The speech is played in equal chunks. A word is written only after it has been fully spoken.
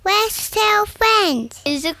Friends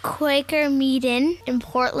is a Quaker meeting in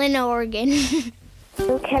Portland, Oregon.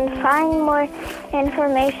 You can find more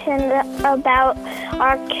information about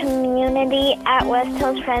our community at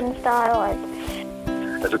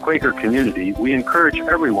westhillsfriends.org. As a Quaker community, we encourage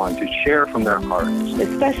everyone to share from their hearts,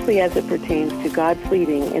 especially as it pertains to God's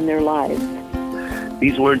leading in their lives.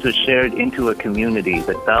 These words are shared into a community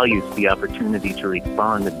that values the opportunity to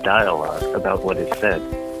respond to dialogue about what is said.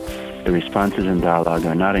 The responses and dialogue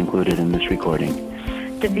are not included in this recording.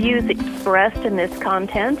 The views expressed in this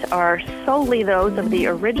content are solely those of the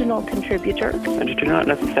original contributor and do not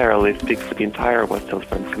necessarily speak for the entire West Hills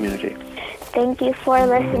Friends community. Thank you for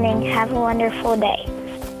listening. Have a wonderful day.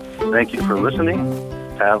 Thank you for listening.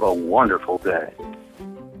 Have a wonderful day.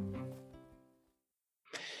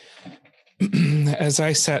 As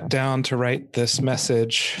I sat down to write this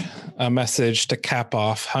message, a message to cap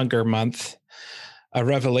off Hunger Month, a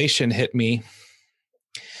revelation hit me.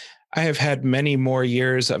 I have had many more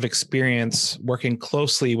years of experience working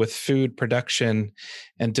closely with food production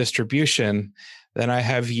and distribution than I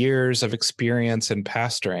have years of experience in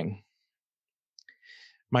pastoring.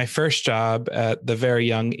 My first job at the very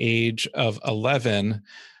young age of 11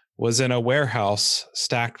 was in a warehouse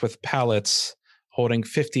stacked with pallets holding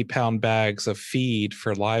 50-pound bags of feed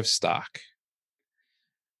for livestock.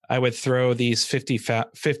 I would throw these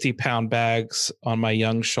 50-pound bags on my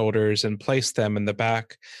young shoulders and place them in the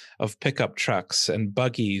back of pickup trucks and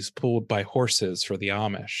buggies pulled by horses for the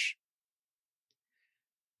Amish.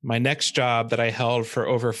 My next job that I held for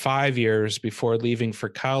over 5 years before leaving for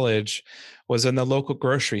college was in the local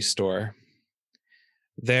grocery store.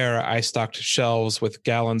 There, I stocked shelves with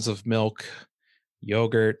gallons of milk,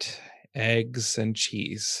 yogurt, eggs, and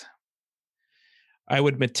cheese. I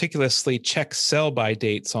would meticulously check sell-by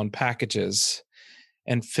dates on packages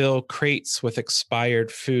and fill crates with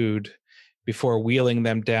expired food before wheeling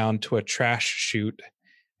them down to a trash chute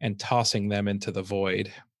and tossing them into the void.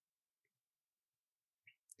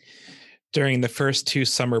 During the first 2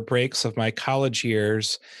 summer breaks of my college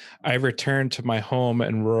years, I returned to my home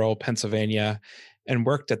in rural Pennsylvania and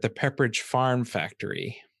worked at the Pepperidge Farm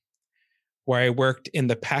factory, where I worked in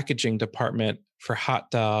the packaging department for hot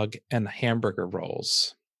dog and hamburger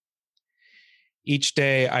rolls. Each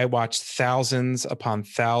day, I watched thousands upon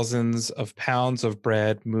thousands of pounds of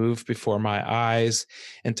bread move before my eyes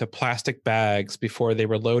into plastic bags before they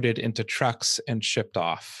were loaded into trucks and shipped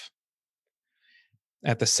off.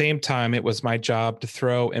 At the same time, it was my job to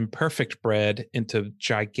throw imperfect bread into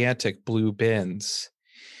gigantic blue bins,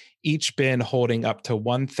 each bin holding up to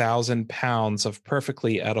 1,000 pounds of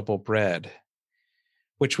perfectly edible bread,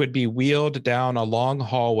 which would be wheeled down a long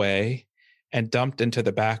hallway and dumped into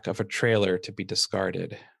the back of a trailer to be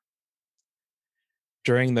discarded.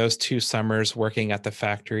 During those 2 summers working at the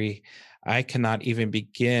factory, I cannot even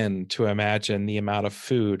begin to imagine the amount of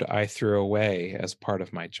food I threw away as part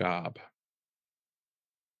of my job.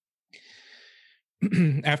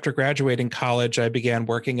 After graduating college, I began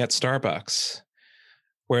working at Starbucks,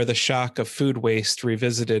 where the shock of food waste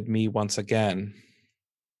revisited me once again.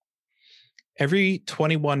 Every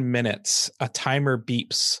 21 minutes, a timer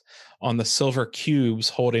beeps on the silver cubes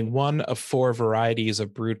holding one of 4 varieties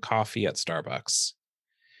of brewed coffee at Starbucks.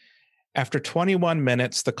 After 21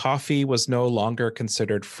 minutes, the coffee was no longer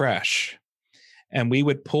considered fresh, and we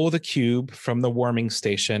would pull the cube from the warming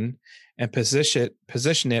station and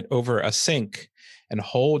position it over a sink and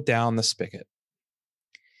hold down the spigot.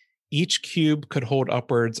 Each cube could hold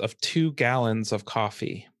upwards of 2 gallons of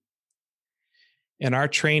coffee. In our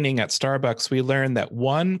training at Starbucks, we learned that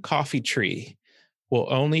 1 coffee tree will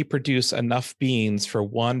only produce enough beans for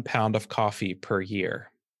 1 pound of coffee per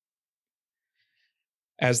year.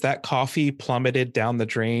 As that coffee plummeted down the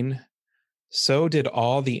drain, so did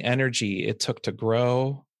all the energy it took to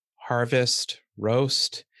grow, harvest,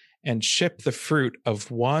 roast, and ship the fruit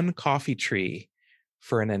of 1 coffee tree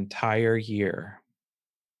for an entire year.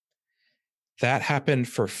 That happened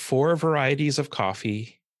for 4 varieties of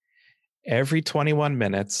coffee, every 21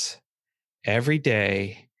 minutes, every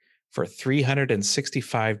day, for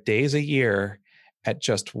 365 days a year at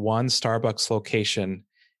just 1 Starbucks location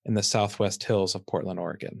in the Southwest Hills of Portland,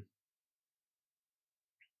 Oregon.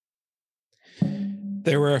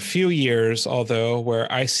 There were a few years, although,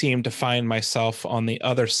 where I seemed to find myself on the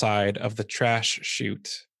other side of the trash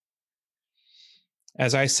chute.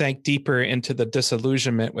 As I sank deeper into the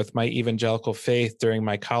disillusionment with my evangelical faith during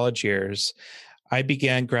my college years, I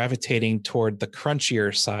began gravitating toward the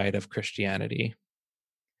crunchier side of Christianity.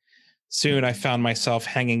 Soon I found myself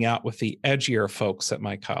hanging out with the edgier folks at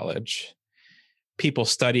my college, people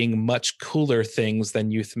studying much cooler things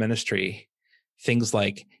than youth ministry, things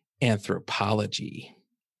like anthropology.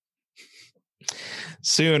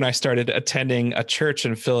 Soon I started attending a church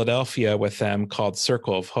in Philadelphia with them called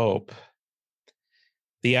Circle of Hope.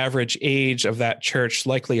 The average age of that church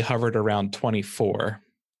likely hovered around 24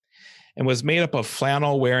 and was made up of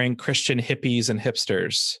flannel-wearing Christian hippies and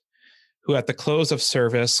hipsters who at the close of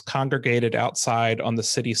service congregated outside on the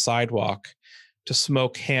city sidewalk to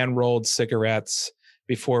smoke hand-rolled cigarettes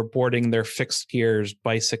before boarding their fixed-gears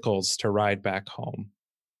bicycles to ride back home.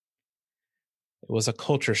 It was a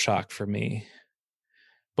culture shock for me.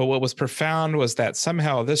 But what was profound was that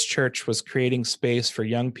somehow this church was creating space for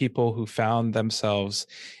young people who found themselves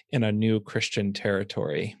in a new Christian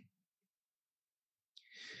territory.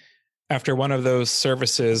 After one of those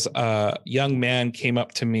services, a young man came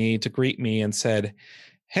up to me to greet me and said,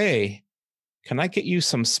 "Hey, can I get you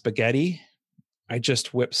some spaghetti? I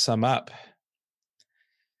just whipped some up."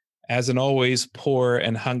 As an always poor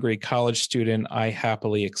and hungry college student, I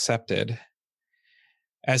happily accepted.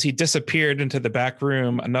 As he disappeared into the back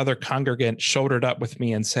room, another congregant shouldered up with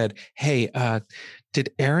me and said, "Hey,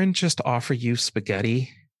 did Aaron just offer you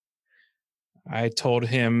spaghetti?" I told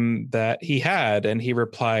him that he had, and he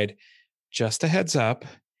replied, "Just a heads up,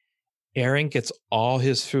 Aaron gets all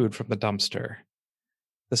his food from the dumpster.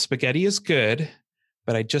 The spaghetti is good,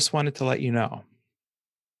 but I just wanted to let you know."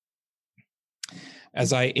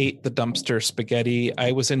 As I ate the dumpster spaghetti,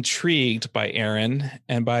 I was intrigued by Aaron,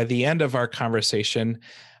 and by the end of our conversation,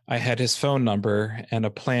 I had his phone number and a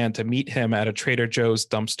plan to meet him at a Trader Joe's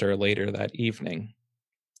dumpster later that evening.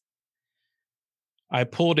 I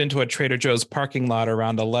pulled into a Trader Joe's parking lot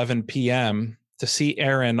around 11 p.m. to see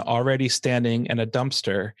Aaron already standing in a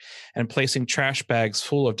dumpster and placing trash bags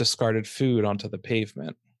full of discarded food onto the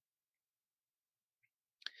pavement.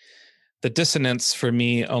 The dissonance for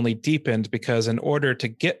me only deepened because in order to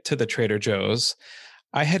get to the Trader Joe's,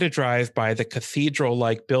 I had to drive by the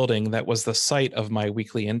cathedral-like building that was the site of my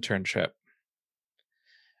weekly internship.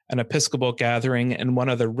 An Episcopal gathering in one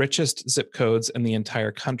of the richest zip codes in the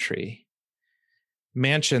entire country.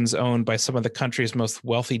 Mansions owned by some of the country's most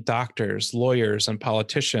wealthy doctors, lawyers, and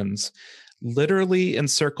politicians literally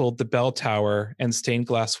encircled the bell tower and stained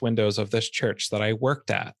glass windows of this church that I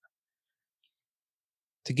worked at.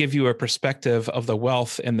 To give you a perspective of the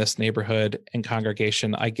wealth in this neighborhood and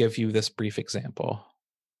congregation, I give you this brief example.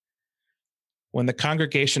 When the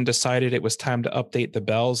congregation decided it was time to update the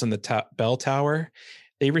bells in the bell tower,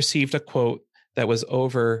 they received a quote that was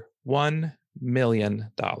over $1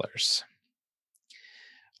 million.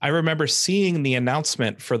 I remember seeing the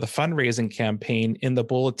announcement for the fundraising campaign in the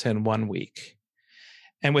bulletin one week.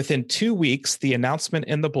 And within 2 weeks, the announcement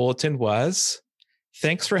in the bulletin was,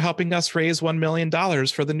 "Thanks for helping us raise $1 million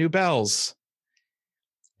for the new bells."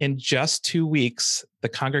 In just 2 weeks, the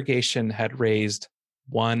congregation had raised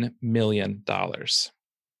 $1 million.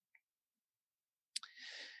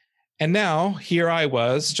 And now, here I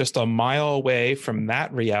was, just a mile away from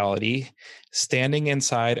that reality, standing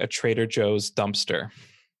inside a Trader Joe's dumpster.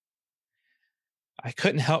 I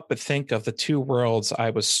couldn't help but think of the two worlds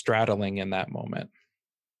I was straddling in that moment.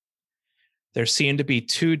 There seemed to be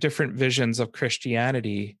two different visions of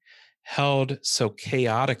Christianity held so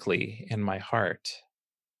chaotically in my heart.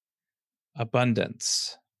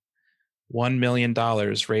 Abundance. $1 million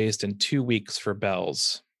raised in 2 weeks for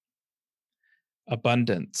bells.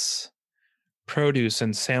 Abundance. Produce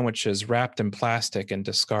and sandwiches wrapped in plastic and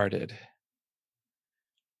discarded.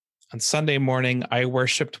 On Sunday morning, I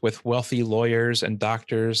worshiped with wealthy lawyers and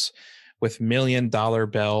doctors with $1 million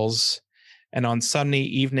bells. And on Sunday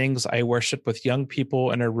evenings, I worshiped with young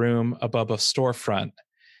people in a room above a storefront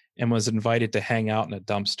and was invited to hang out in a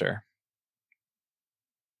dumpster.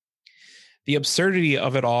 The absurdity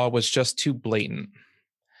of it all was just too blatant.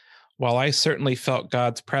 While I certainly felt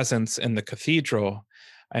God's presence in the cathedral,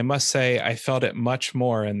 I must say I felt it much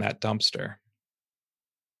more in that dumpster.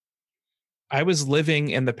 I was living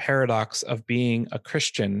in the paradox of being a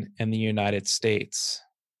Christian in the United States,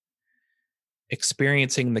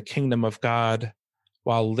 experiencing the kingdom of God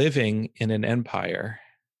while living in an empire.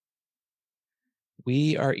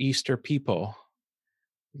 We are Easter people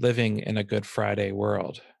living in a Good Friday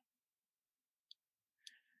world.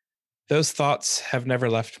 Those thoughts have never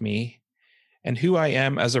left me, and who I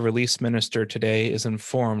am as a release minister today is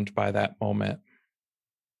informed by that moment.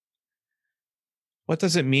 What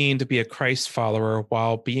does it mean to be a Christ follower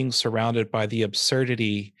while being surrounded by the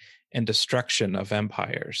absurdity and destruction of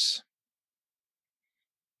empires?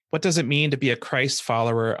 What does it mean to be a Christ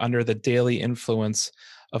follower under the daily influence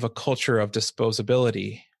of a culture of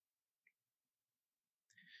disposability?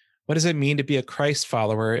 What does it mean to be a Christ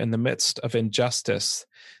follower in the midst of injustice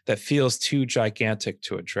that feels too gigantic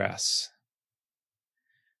to address?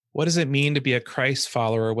 What does it mean to be a Christ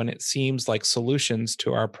follower when it seems like solutions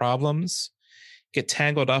to our problems get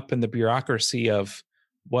tangled up in the bureaucracy of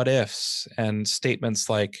what ifs and statements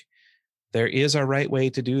like, there is a right way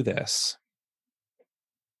to do this?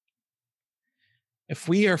 If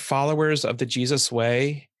we are followers of the Jesus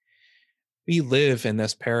way, we live in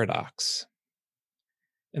this paradox.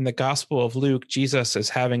 In the Gospel of Luke, Jesus is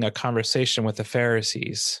having a conversation with the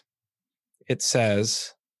Pharisees. It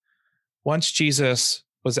says, once Jesus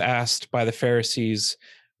was asked by the Pharisees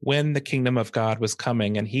when the kingdom of God was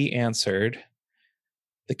coming, and he answered,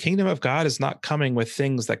 the kingdom of God is not coming with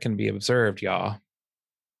things that can be observed, y'all.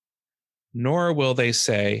 Nor will they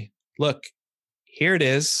say, look, here it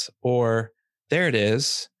is, or there it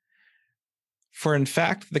is. For in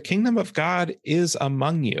fact, the kingdom of God is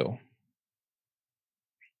among you.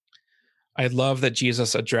 I love that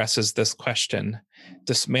Jesus addresses this question,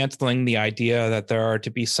 dismantling the idea that there are to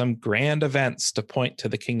be some grand events to point to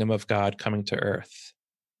the kingdom of God coming to earth.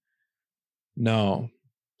 No,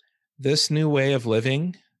 this new way of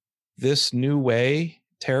living, this new way,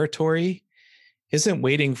 territory, isn't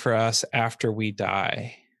waiting for us after we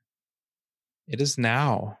die. It is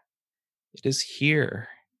now. It is here.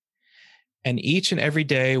 And each and every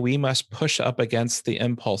day we must push up against the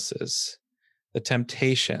impulses, the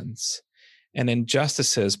temptations, and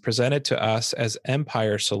injustices presented to us as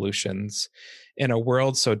empire solutions in a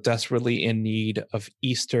world so desperately in need of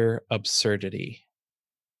Easter absurdity.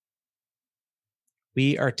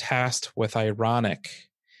 We are tasked with ironic,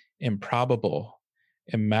 improbable,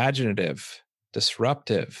 imaginative,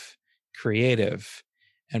 disruptive, creative,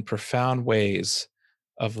 and profound ways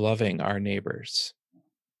of loving our neighbors.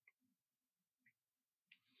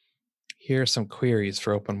 Here are some queries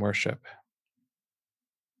for open worship.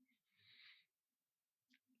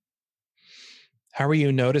 How are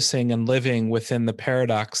you noticing and living within the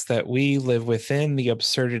paradox that we live within the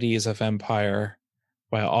absurdities of empire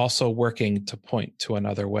while also working to point to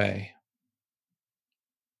another way?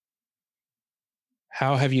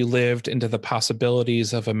 How have you lived into the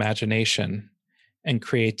possibilities of imagination and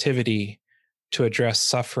creativity to address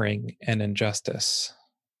suffering and injustice?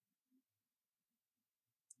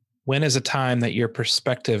 When is a time that your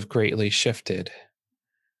perspective greatly shifted?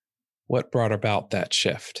 What brought about that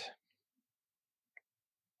shift?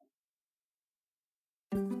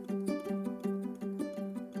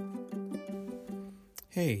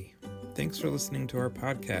 Hey, thanks for listening to our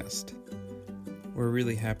podcast. We're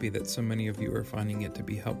really happy that so many of you are finding it to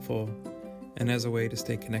be helpful and as a way to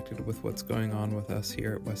stay connected with what's going on with us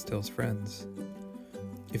here at West Hills Friends.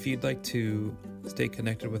 If you'd like to stay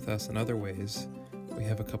connected with us in other ways, we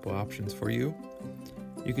have a couple options for you.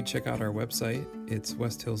 You can check out our website. It's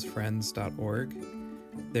westhillsfriends.org.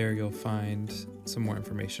 There you'll find some more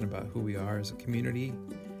information about who we are as a community.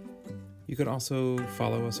 You could also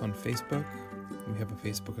follow us on Facebook. We have a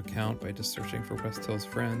Facebook account by just searching for West Hills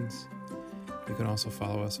Friends. You can also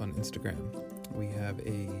follow us on Instagram. We have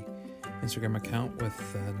a Instagram account with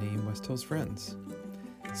the name West Hills Friends.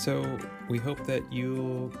 So we hope that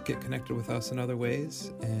you'll get connected with us in other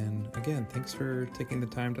ways. And again, thanks for taking the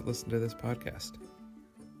time to listen to this podcast.